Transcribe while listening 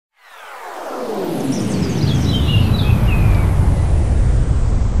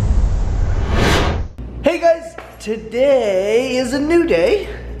today is a new day,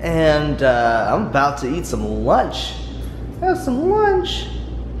 and I'm about to eat some lunch. Have some lunch.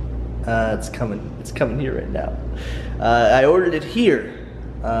 It's coming here right now. I ordered it here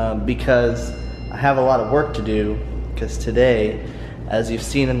because I have a lot of work to do, because today, as you've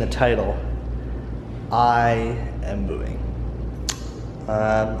seen in the title, I am moving.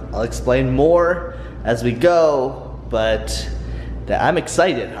 I'll explain more as we go, but I'm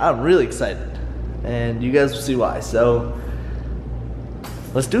excited. I'm really excited, and you guys will see why. So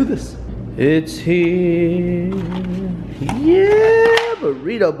let's do this. It's here. Yeah,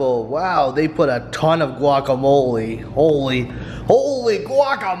 burrito bowl. Wow, they put a ton of guacamole. Holy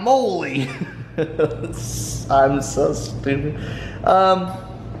guacamole. I'm so stupid. I'm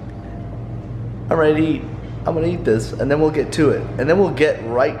ready to eat. I'm gonna eat this, and then we'll get to it. And then we'll get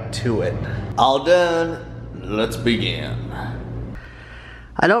right to it. All done. Let's begin.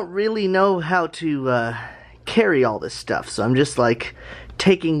 I don't really know how to carry all this stuff, so I'm just like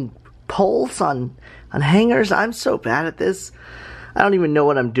taking poles on hangers. I'm so bad at this. I don't even know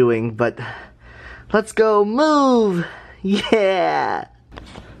what I'm doing, but let's go move. Yeah.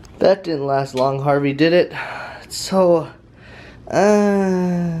 That didn't last long, Harvey, did it? It's so,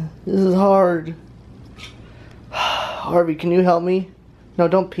 this is hard. Harvey, can you help me? No,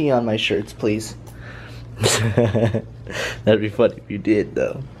 don't pee on my shirts, please. That'd be funny if you did,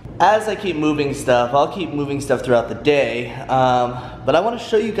 though. As I keep moving stuff, I'll keep moving stuff throughout the day, but I want to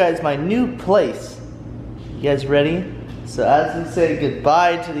show you guys my new place. You guys ready? So as we say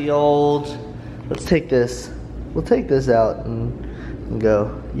goodbye to the old, let's take this. We'll take this out and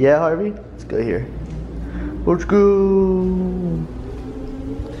go. Yeah, Harvey? Let's go here. Let's go.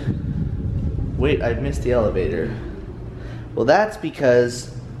 Wait, I missed the elevator. Well, that's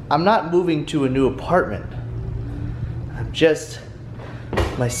because I'm not moving to a new apartment.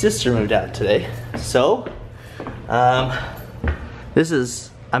 My sister moved out today. So, I'm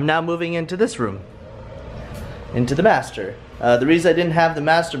now moving into this room. Into the master. The reason I didn't have the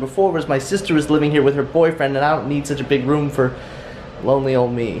master before was my sister was living here with her boyfriend, and I don't need such a big room for lonely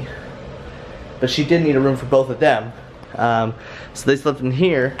old me. But she did need a room for both of them. So they slept in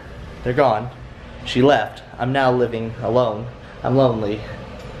here. They're gone. She left. I'm now living alone. I'm lonely.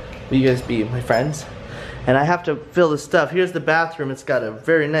 Will you guys be my friends? And I have to fill the stuff. Here's the bathroom. It's got a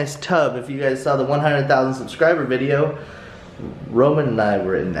very nice tub. If you guys saw the 100,000 subscriber video, Roman and I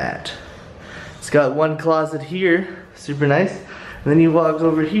were in that. It's got one closet here, super nice. And then you walk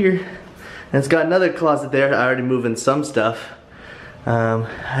over here, and it's got another closet there. I already moved in some stuff. I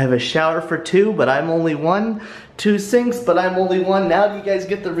have a shower for two, but I'm only one. Two sinks, but I'm only one. Now do you guys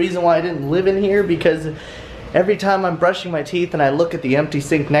get the reason why I didn't live in here? Because every time I'm brushing my teeth and I look at the empty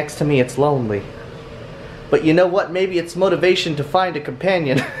sink next to me, it's lonely. But you know what? Maybe it's motivation to find a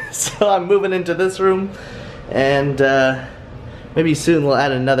companion. So I'm moving into this room, and maybe soon we'll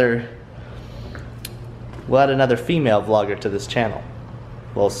add another female vlogger to this channel.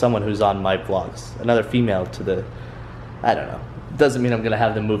 Well, someone who's on my vlogs. Another female to the, I don't know. Doesn't mean I'm gonna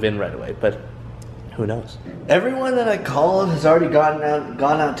have them move in right away, but who knows? Everyone that I called has already gone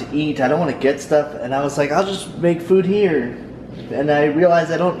out to eat. I don't want to get stuff, and I was like, I'll just make food here. And I realized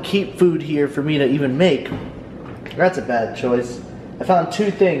I don't keep food here for me to even make. That's a bad choice. I found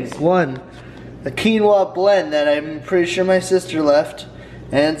two things. One, a quinoa blend that I'm pretty sure my sister left,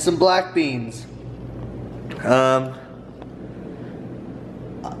 and some black beans.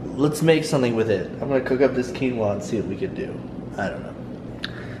 Let's make something with it. I'm gonna cook up this quinoa and see what we can do. I don't know.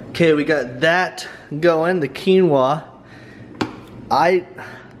 Okay, we got that going, the quinoa. I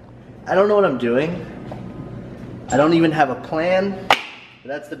don't know what I'm doing. I don't even have a plan. But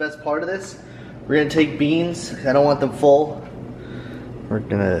that's the best part of this. We're gonna take beans. I don't want them full. We're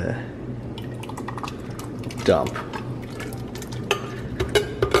gonna dump.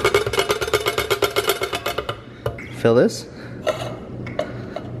 Fill this.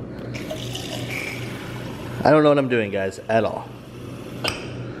 I don't know what I'm doing, guys, at all.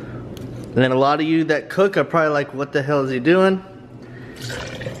 And then a lot of you that cook are probably like, what the hell is he doing?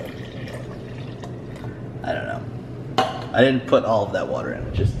 I don't know. I didn't put all of that water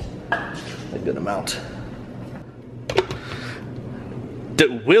in, just a good amount.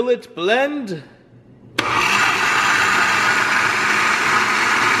 Will it blend?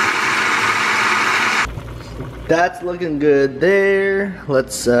 That's looking good there.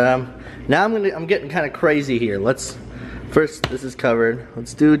 Let's now I'm getting kind of crazy here. Let's first, this is covered.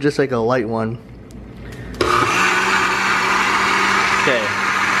 Let's do just like a light one. Okay.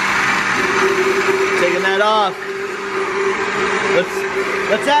 Taking that off.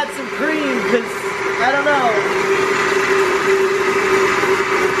 Let's add some cream, because I don't know.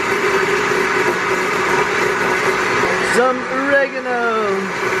 Some oregano.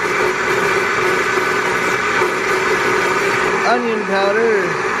 Onion powder.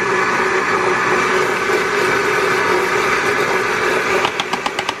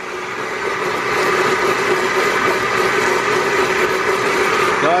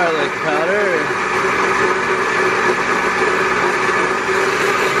 Garlic powder.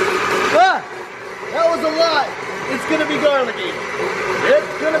 Ah! That was a lot. It's gonna be garlicky.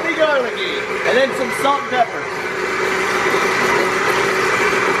 It's gonna be garlicky. And then some salt and pepper.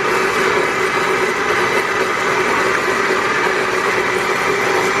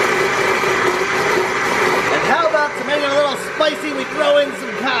 And how about to make it a little spicy, we throw in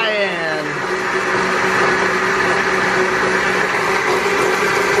some cayenne.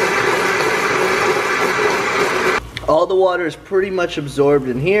 All the water is pretty much absorbed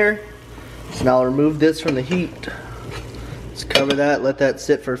in here. So now I'll remove this from the heat. Let's cover that, let that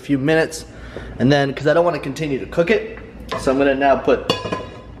sit for a few minutes. And then, because I don't want to continue to cook it, so I'm gonna now put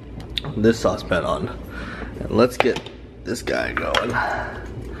this saucepan on. And let's get this guy going.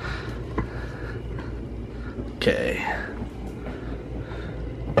 Okay.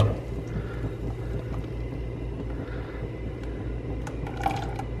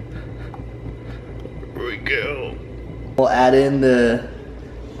 Here we go. We'll add in the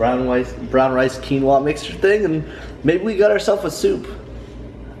brown rice quinoa mixture thing, and maybe we got ourselves a soup.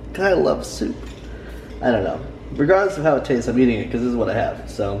 I love soup. I don't know. Regardless of how it tastes, I'm eating it because this is what I have.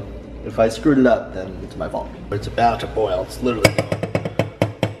 So if I screwed it up, then it's my fault. It's about to boil. It's literally going.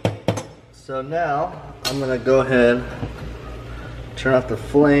 So now I'm gonna go ahead, turn off the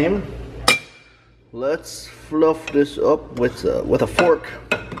flame. Let's fluff this up with a fork.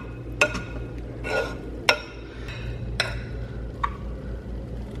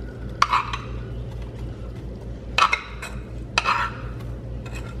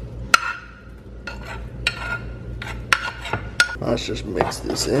 Let's just mix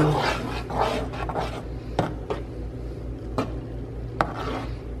this in.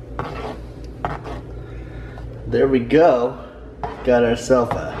 There we go. Got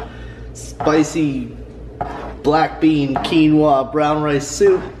ourselves a spicy black bean quinoa brown rice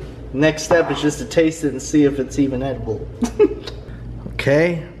soup. Next step is just to taste it and see if it's even edible.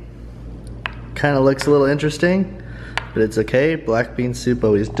 Okay. Kind of looks a little interesting, but it's okay. Black bean soup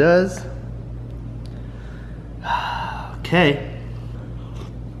always does. Okay.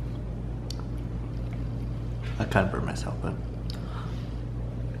 I kind of burned myself, but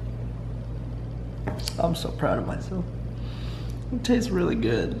I'm so proud of myself. It tastes really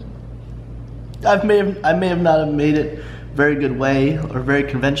good. I may have not have made it very good way or very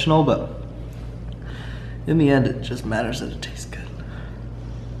conventional, but in the end, it just matters that it tastes good.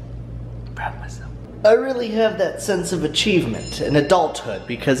 I'm proud of myself. I really have that sense of achievement and adulthood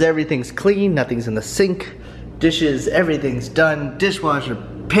because everything's clean, nothing's in the sink, dishes, everything's done, dishwasher,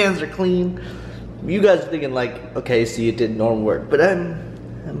 pans are clean. You guys are thinking like, okay, so you did normal work, but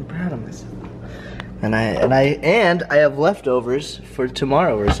I'm proud of myself. And I have leftovers for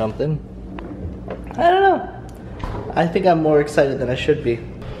tomorrow or something. I don't know. I think I'm more excited than I should be.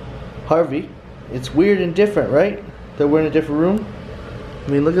 Harvey, it's weird and different, right? That we're in a different room.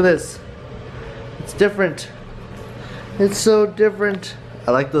 I mean, look at this. It's different. It's so different.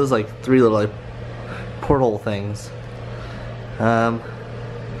 I like those like three little like portal things.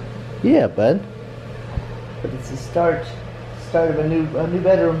 Yeah, bud. But it's the start of a new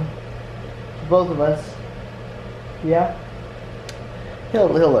bedroom for both of us. Yeah. He'll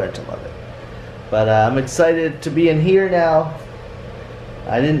learn to love it. But I'm excited to be in here now.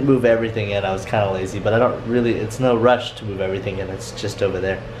 I didn't move everything in. I was kind of lazy, but I don't really. It's no rush to move everything in. It's just over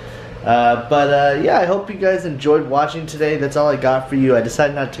there. Yeah, I hope you guys enjoyed watching today. That's all I got for you. I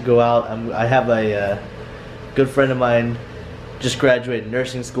decided not to go out. I have a good friend of mine just graduated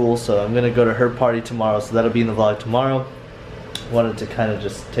nursing school, so I'm gonna go to her party tomorrow, so that'll be in the vlog tomorrow. Wanted to kind of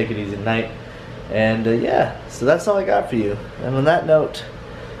just take it easy tonight. And yeah, so that's all I got for you. And on that note,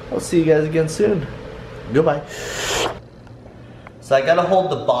 I'll see you guys again soon. Goodbye. So I gotta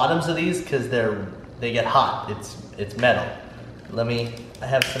hold the bottoms of these because they get hot. It's metal. I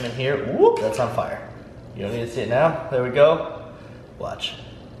have some in here. Whoop, that's on fire. You don't need to see it now. There we go. Watch.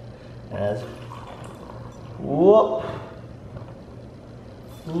 As whoop.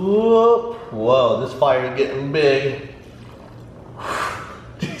 Whoop. Whoa, this fire is getting big.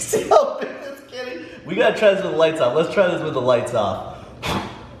 Do you see how big this is getting? We gotta try this with the lights off. Let's try this with the lights off.